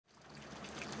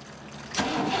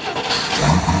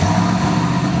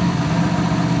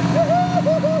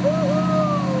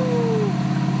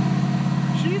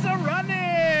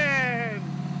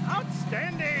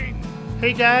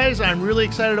Hey guys, I'm really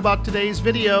excited about today's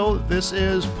video. This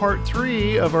is part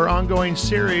 3 of our ongoing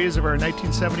series of our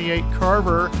 1978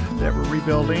 Carver that we're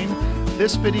rebuilding.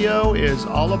 This video is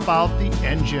all about the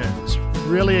engines.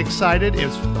 Really excited.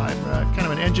 I'm kind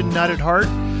of an engine nut at heart.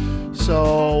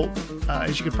 So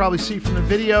as you can probably see from the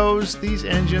videos, these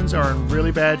engines are in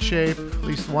really bad shape. At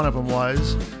least one of them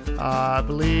was. I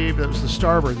believe it was the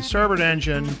starboard. The starboard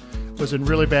engine was in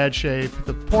really bad shape.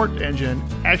 The port engine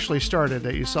actually started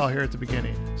that you saw here at the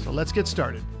beginning. So let's get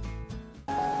started.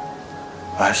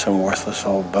 Buy some worthless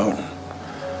old boat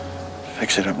and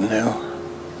fix it up new.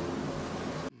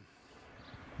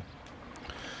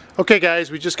 Okay guys,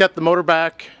 we just got the motor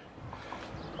back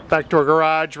to our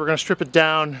garage. We're gonna strip it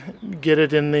down, get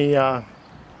it in the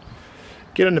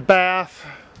bath,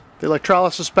 the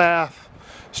electrolysis bath,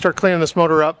 start cleaning this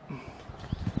motor up.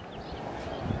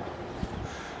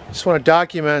 Just want to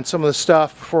document some of the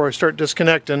stuff before I start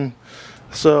disconnecting.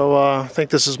 So I think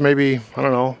this is maybe, I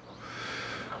don't know,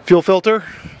 fuel filter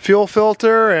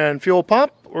and fuel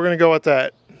pump. We're going to go with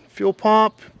that. Fuel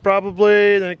pump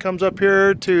probably, then it comes up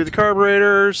here to the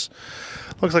carburetors.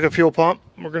 Looks like a fuel pump.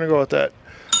 We're going to go with that.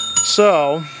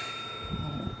 So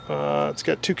it's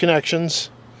got two connections,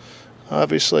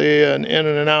 obviously an in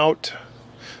and an out.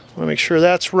 I want to make sure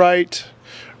that's right.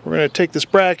 We're going to take this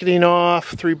bracketing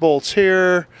off, 3 bolts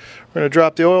here. We're going to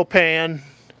drop the oil pan.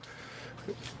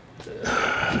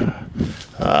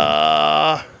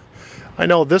 I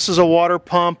know this is a water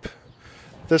pump.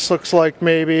 This looks like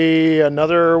maybe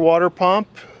another water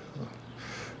pump.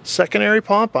 Secondary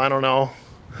pump? I don't know.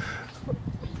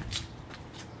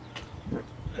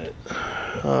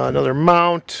 Another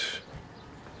mount.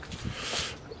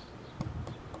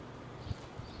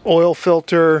 Oil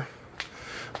filter.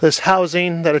 This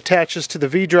housing that attaches to the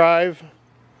V-drive,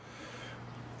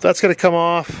 that's going to come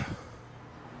off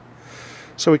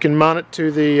so we can mount it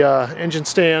to the engine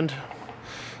stand.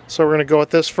 So we're going to go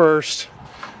with this first.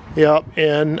 Yep,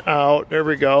 in, out, there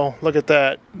we go. Look at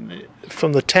that.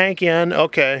 From the tank in,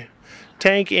 okay.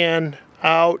 Tank in,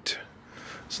 out.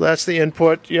 So that's the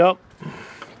input, yep.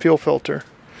 Fuel filter.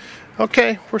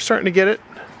 Okay, we're starting to get it.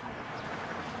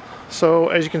 So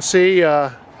as you can see,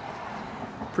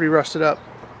 pretty rusted up.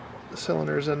 The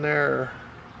cylinders in there are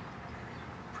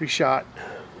pretty shot.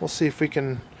 We'll see if we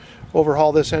can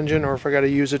overhaul this engine or if I got to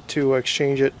use it to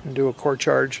exchange it and do a core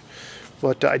charge.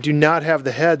 But I do not have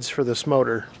the heads for this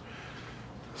motor.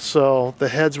 So the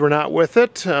heads were not with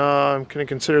it. I'm going to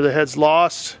consider the heads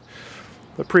lost.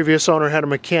 The previous owner had a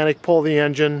mechanic pull the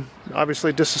engine,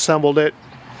 obviously disassembled it,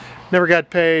 never got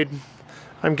paid.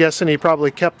 I'm guessing he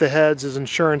probably kept the heads as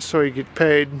insurance so he'd get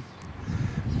paid.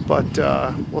 But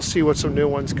we'll see what some new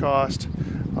ones cost.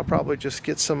 I'll probably just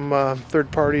get some third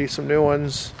party, some new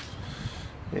ones,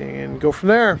 and go from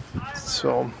there.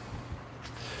 So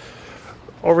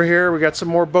over here we got some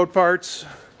more boat parts.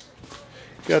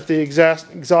 Got the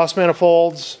exhaust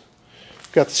manifolds,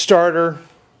 got the starter,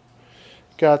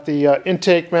 got the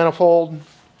intake manifold.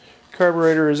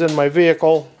 Carburetor is in my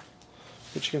vehicle,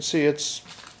 but you can see it's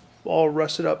all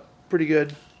rusted up pretty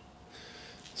good.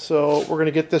 So we're going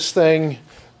to get this thing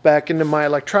back into my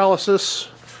electrolysis.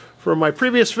 From my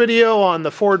previous video on the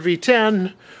Ford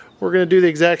V10, we're going to do the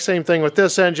exact same thing with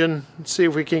this engine and see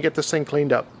if we can get this thing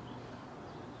cleaned up.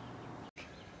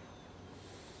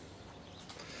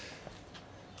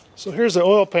 So here's the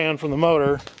oil pan from the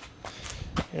motor,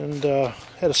 and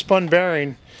had a spun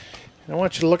bearing. And I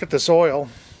want you to look at this oil.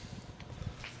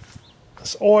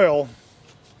 This oil,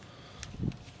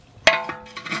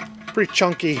 pretty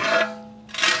chunky.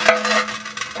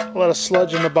 A lot of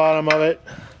sludge in the bottom of it.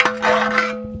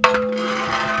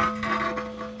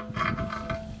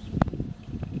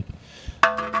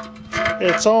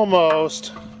 It's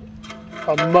almost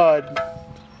a mud.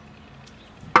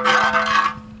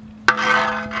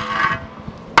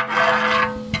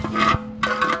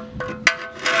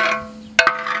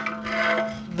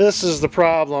 This is the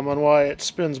problem on why it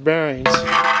spins bearings,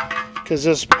 because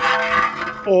this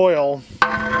oil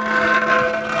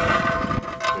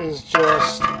is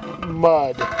just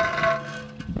mud,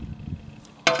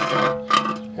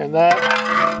 and that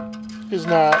is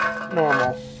not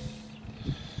normal.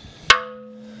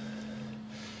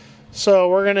 So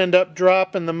we're going to end up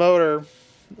dropping the motor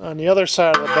on the other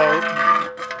side of the boat,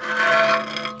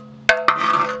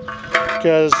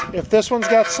 because if this one's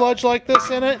got sludge like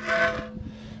this in it,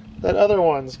 that other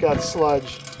one's got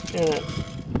sludge in it,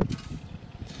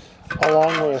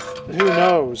 along with who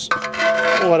knows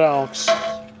what else.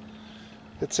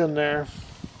 It's in there.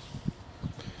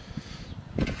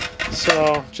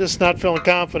 So just not feeling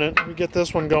confident. We get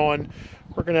this one going,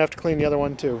 we're going to have to clean the other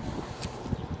one too.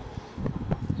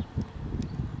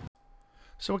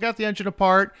 So we got the engine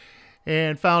apart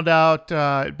and found out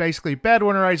basically bad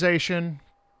winterization,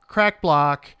 cracked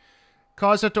block,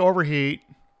 caused it to overheat,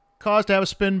 caused to have a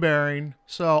spin bearing.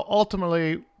 So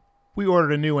ultimately, we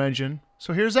ordered a new engine.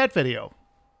 So here's that video.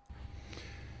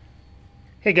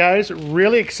 Hey guys,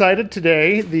 really excited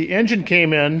today. The engine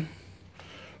came in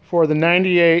for the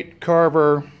 98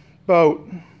 Carver boat.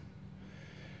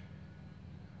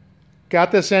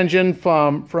 Got this engine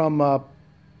from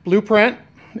Blueprint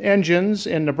Engines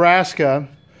in Nebraska.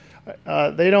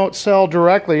 They don't sell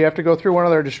directly. You have to go through one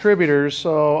of their distributors.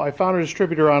 So I found a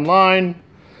distributor online,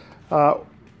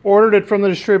 ordered it from the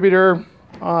distributor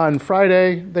on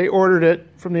Friday. They ordered it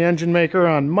from the engine maker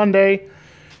on Monday.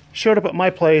 Showed up at my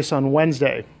place on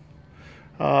Wednesday.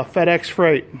 FedEx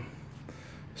freight.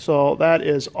 So that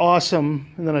is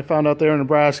awesome. And then I found out they're in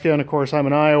Nebraska, and of course I'm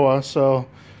in Iowa, so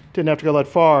didn't have to go that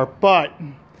far. But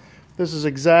this is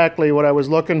exactly what I was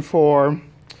looking for.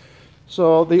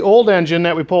 So the old engine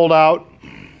that we pulled out,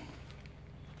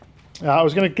 I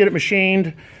was going to get it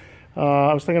machined.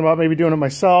 I was thinking about maybe doing it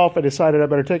myself. I decided I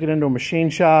better take it into a machine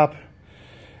shop.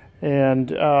 And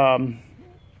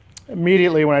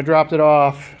immediately when I dropped it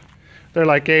off, they're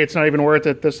like, hey, it's not even worth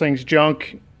it. This thing's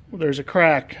junk. There's a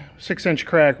crack, 6-inch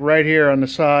crack right here on the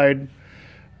side.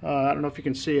 I don't know if you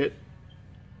can see it.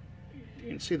 You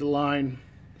can see the line.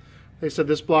 They said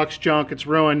this block's junk, it's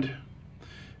ruined.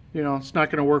 You know, it's not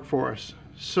going to work for us.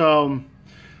 So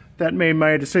that made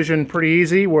my decision pretty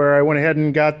easy, where I went ahead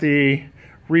and got the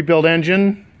rebuilt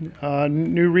engine,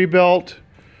 new rebuilt.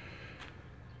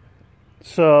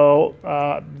 So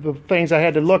the things I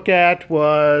had to look at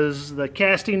was the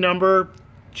casting number,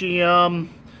 GM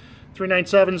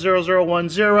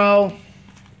 3970010.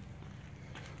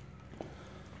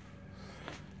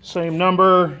 Same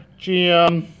number,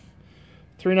 GM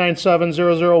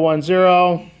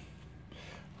 3970010.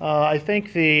 I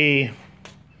think I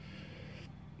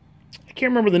can't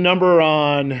remember the number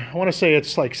on, I want to say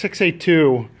it's like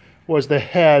 682 was the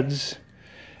heads,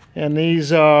 and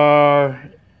these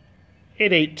are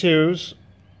 882s.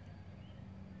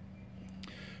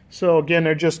 So again,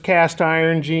 they're just cast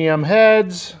iron GM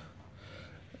heads.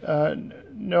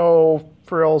 No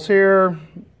frills here,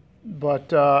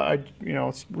 but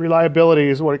reliability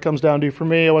is what it comes down to for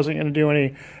me. I wasn't going to do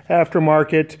any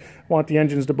aftermarket. Want the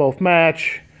engines to both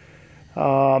match.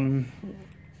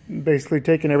 Basically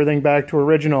taking everything back to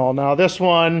original. Now this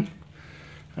one,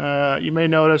 you may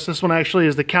notice this one actually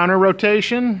is the counter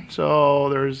rotation. So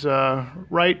there's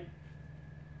right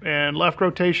and left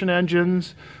rotation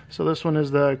engines. So this one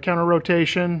is the counter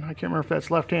rotation. I can't remember if that's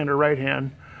left hand or right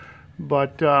hand,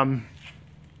 but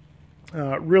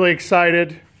really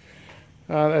excited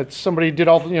that somebody did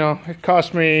all, it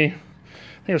cost me, I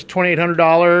think it was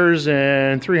 $2,800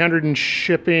 and $300 in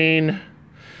shipping.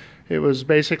 It was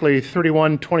basically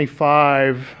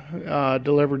 $31.25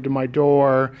 delivered to my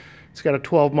door. It's got a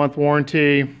 12-month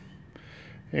warranty,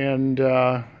 and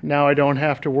now I don't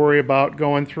have to worry about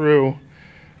going through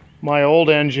my old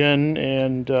engine,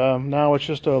 and now it's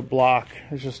just a block.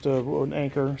 It's just an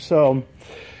anchor. So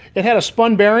it had a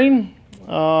spun bearing,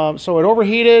 so it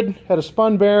overheated, had a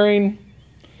spun bearing.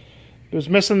 It was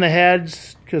missing the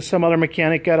heads because some other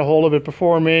mechanic got a hold of it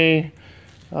before me.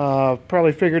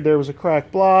 Probably figured there was a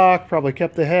cracked block, probably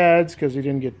kept the heads because he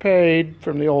didn't get paid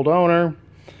from the old owner.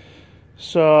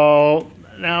 So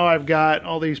now I've got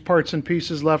all these parts and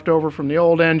pieces left over from the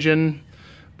old engine.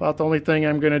 About the only thing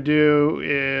I'm going to do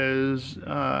is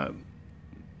the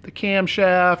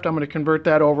camshaft. I'm going to convert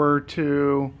that over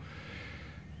to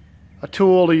a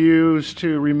tool to use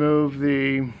to remove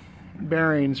the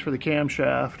bearings for the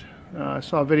camshaft. I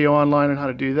saw a video online on how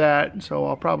to do that, so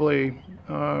I'll probably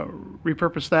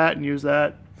repurpose that and use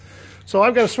that. So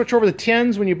I've got to switch over the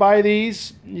tins. When you buy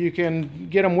these, you can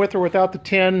get them with or without the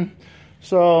tin.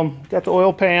 So got the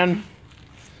oil pan,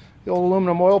 the old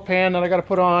aluminum oil pan that I got to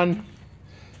put on.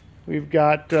 We've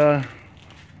got the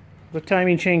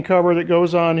timing chain cover that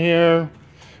goes on here.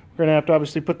 We're going to have to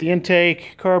obviously put the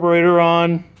intake, carburetor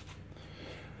on,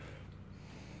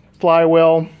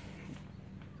 flywheel,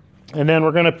 and then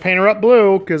we're going to paint her up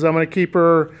blue because I'm going to keep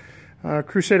her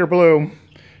Crusader blue,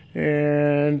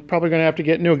 and probably going to have to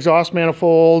get new exhaust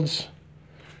manifolds,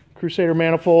 Crusader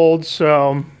manifolds.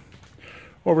 So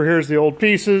over here's the old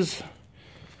pieces.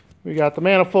 We got the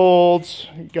manifolds,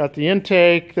 got the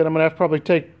intake that I'm going to have to probably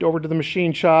take over to the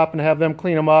machine shop and have them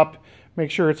clean them up, make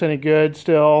sure it's any good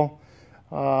still.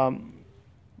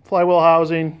 Flywheel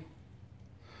housing,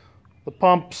 the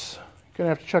pumps, going to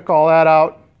have to check all that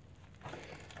out.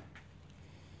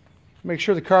 Make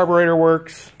sure the carburetor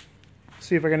works,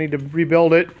 see if I need to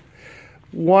rebuild it.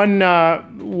 One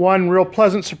real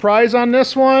pleasant surprise on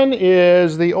this one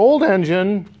is the old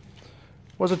engine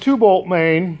was a 2-bolt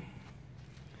main,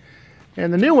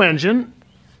 and the new engine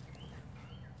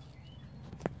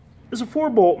is a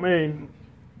 4-bolt main.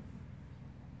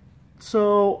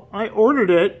 So I ordered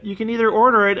it. You can either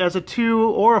order it as a 2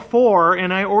 or a 4,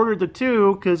 and I ordered the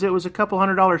 2 because it was a couple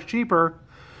 $100 cheaper.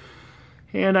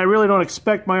 And I really don't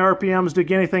expect my RPMs to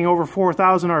get anything over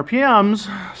 4,000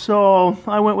 RPMs, so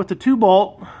I went with the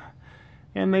 2-bolt,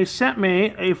 and they sent me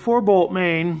a 4-bolt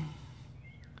main.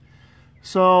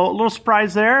 So a little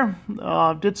surprise there.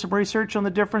 Did some research on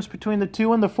the difference between the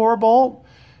 2 and the 4-bolt,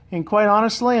 and quite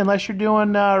honestly, unless you're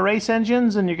doing race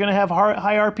engines and you're going to have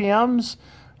high RPMs,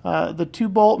 the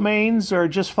 2-bolt mains are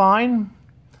just fine.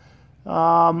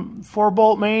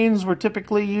 4-bolt mains were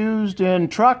typically used in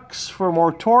trucks for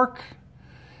more torque.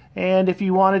 And if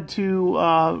you wanted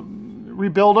to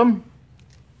rebuild them,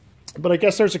 but I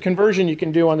guess there's a conversion you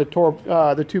can do on the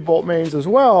 2-bolt mains as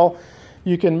well.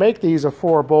 You can make these a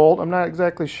 4-bolt. I'm not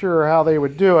exactly sure how they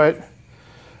would do it.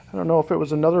 I don't know if it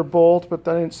was another bolt, but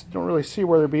I don't really see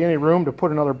where there'd be any room to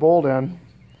put another bolt in.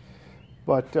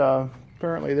 But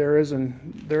apparently there is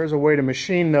a way to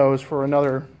machine those for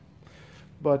another.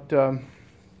 But I'm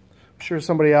sure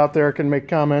somebody out there can make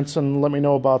comments and let me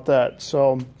know about that.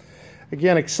 So.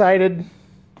 Again, excited.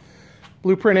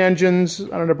 Blueprint engines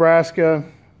out of Nebraska.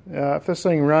 If this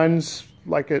thing runs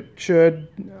like it should,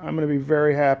 I'm going to be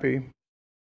very happy.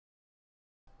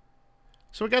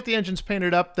 So we got the engines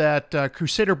painted up that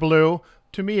Crusader blue.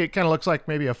 To me, it kind of looks like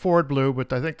maybe a Ford blue,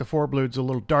 but I think the Ford blue's a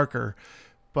little darker.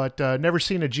 But never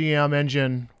seen a GM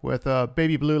engine with a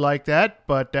baby blue like that,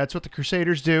 but that's what the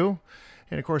Crusaders do.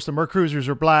 And of course, the Mercruisers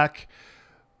are black.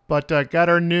 But got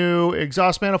our new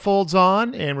exhaust manifolds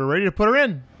on, and we're ready to put her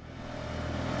in.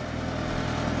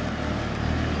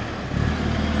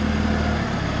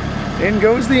 In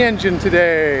goes the engine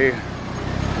today.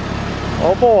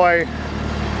 Oh boy.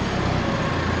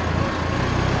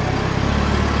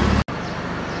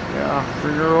 Yeah,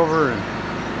 bring her over and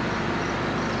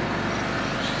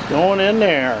she's going in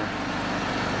there.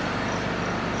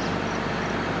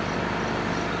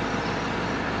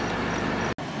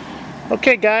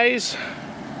 Okay guys,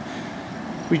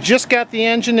 we just got the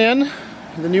engine in,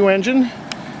 the new engine.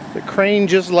 The crane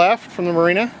just left from the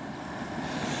marina.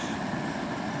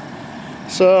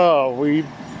 So we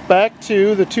back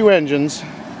to the 2 engines.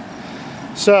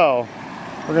 So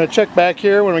we're going to check back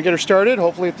here when we get her started.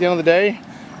 Hopefully at the end of the day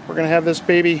we're going to have this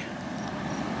baby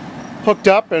hooked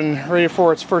up and ready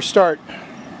for its first start.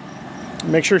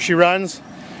 Make sure she runs.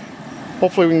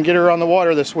 Hopefully we can get her on the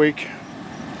water this week.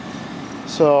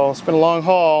 So it's been a long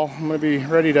haul. I'm going to be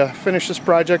ready to finish this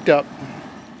project up.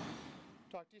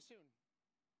 Talk to you soon.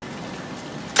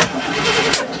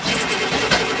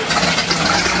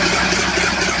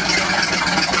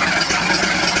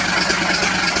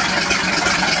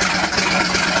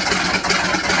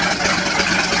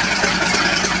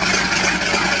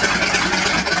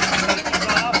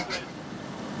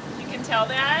 You can tell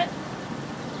that?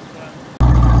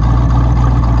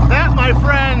 That, my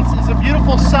friends, is a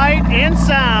beautiful sight and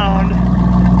sound.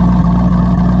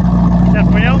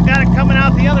 Except we don't got it coming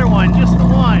out the other one, just the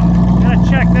one. Gotta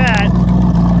check that.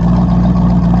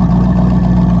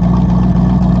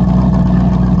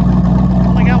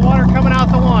 Only got water coming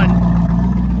out the one.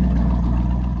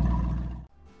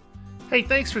 Hey,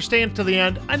 thanks for staying to the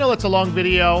end. I know that's a long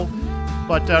video,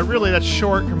 but really that's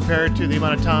short compared to the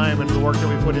amount of time and the work that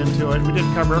we put into it. We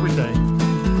didn't cover everything.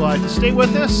 But stay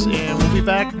with us, and we'll be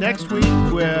back next week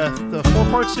with the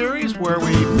 4-part series where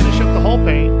we finish up the hull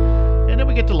paint, and then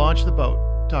we get to launch the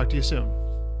boat. Talk to you soon.